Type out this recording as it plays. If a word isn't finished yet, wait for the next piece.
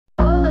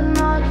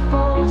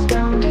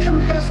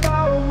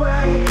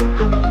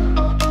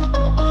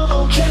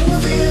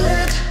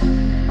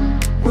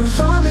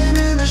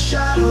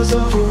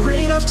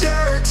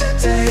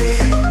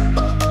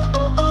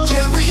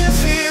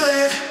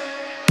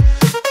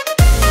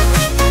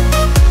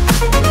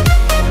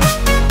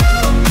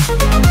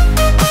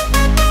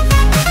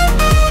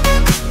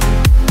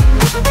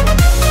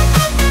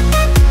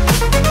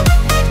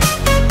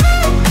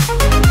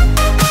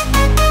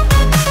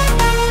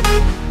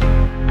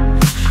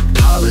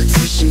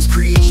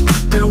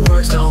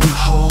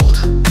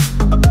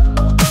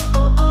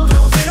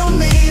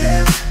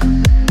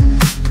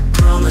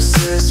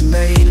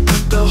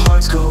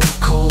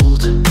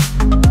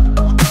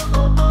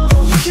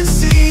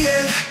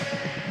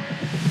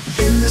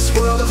In this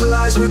world of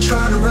lies, we're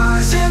trying to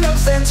rise, stand up,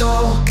 stand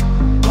tall.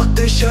 But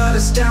they shut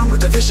us down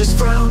with a vicious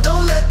frown.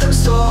 Don't let them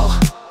stall.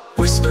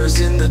 Whispers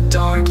in the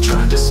dark,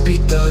 trying to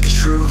speak the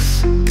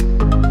truth.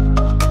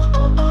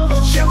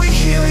 Yeah, we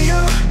hear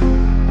you,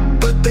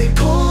 but they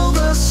pull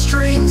the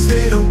strings.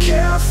 They don't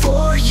care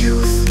for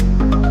youth.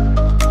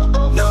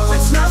 No,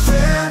 it's not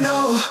fair,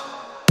 no.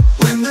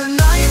 When the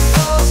night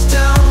falls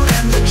down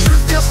and the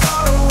truth feels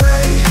far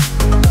away,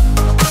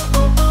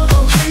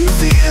 can you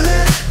feel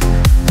it?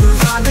 We're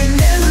vibing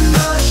in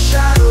the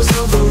shadows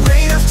of a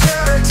reign of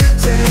terror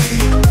today.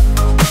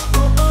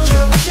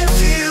 Yeah, we can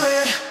feel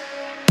it.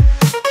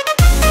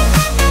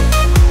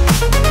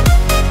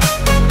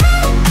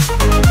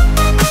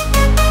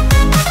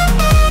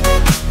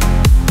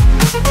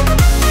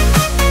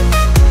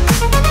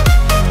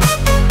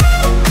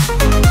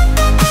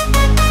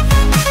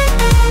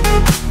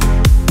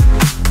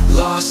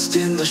 Lost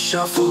in the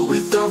shuffle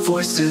with our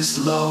voices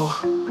low.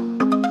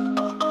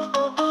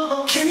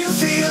 Can you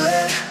feel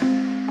it?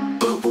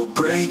 But we'll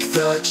break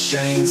the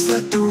chains,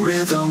 let the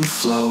rhythm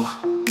flow.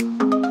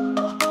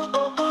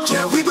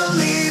 Yeah, we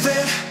believe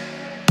it.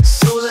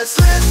 So let's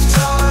lift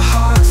our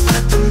hearts,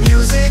 let the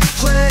music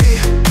play.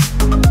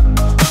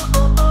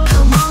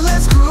 Come on,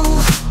 let's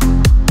groove.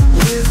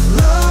 With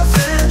love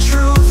and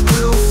truth,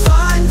 we'll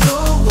find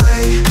the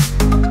way.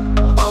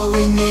 All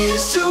we need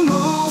is to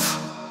move.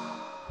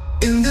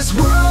 In this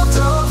world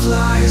of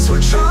lies,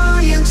 we're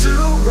trying to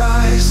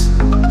rise.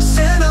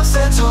 Stand up,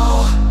 stand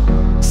tall.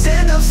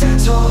 Stand up, stand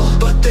tall.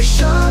 But they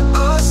shut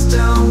us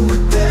down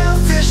with their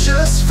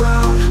vicious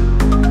frown.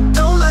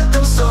 Don't let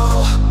them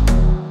stall.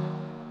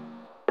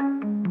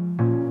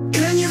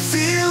 Can you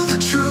feel the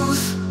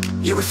truth?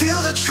 Yeah, we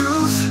feel the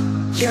truth.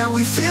 Yeah,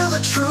 we feel the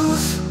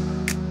truth.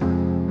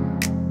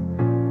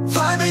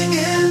 Vibing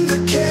in the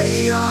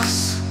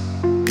chaos,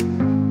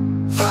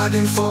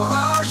 fighting for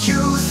our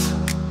youth.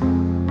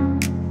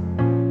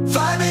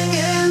 Vibing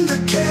in the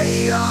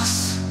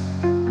chaos,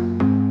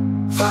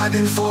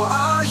 fighting for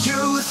our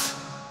youth.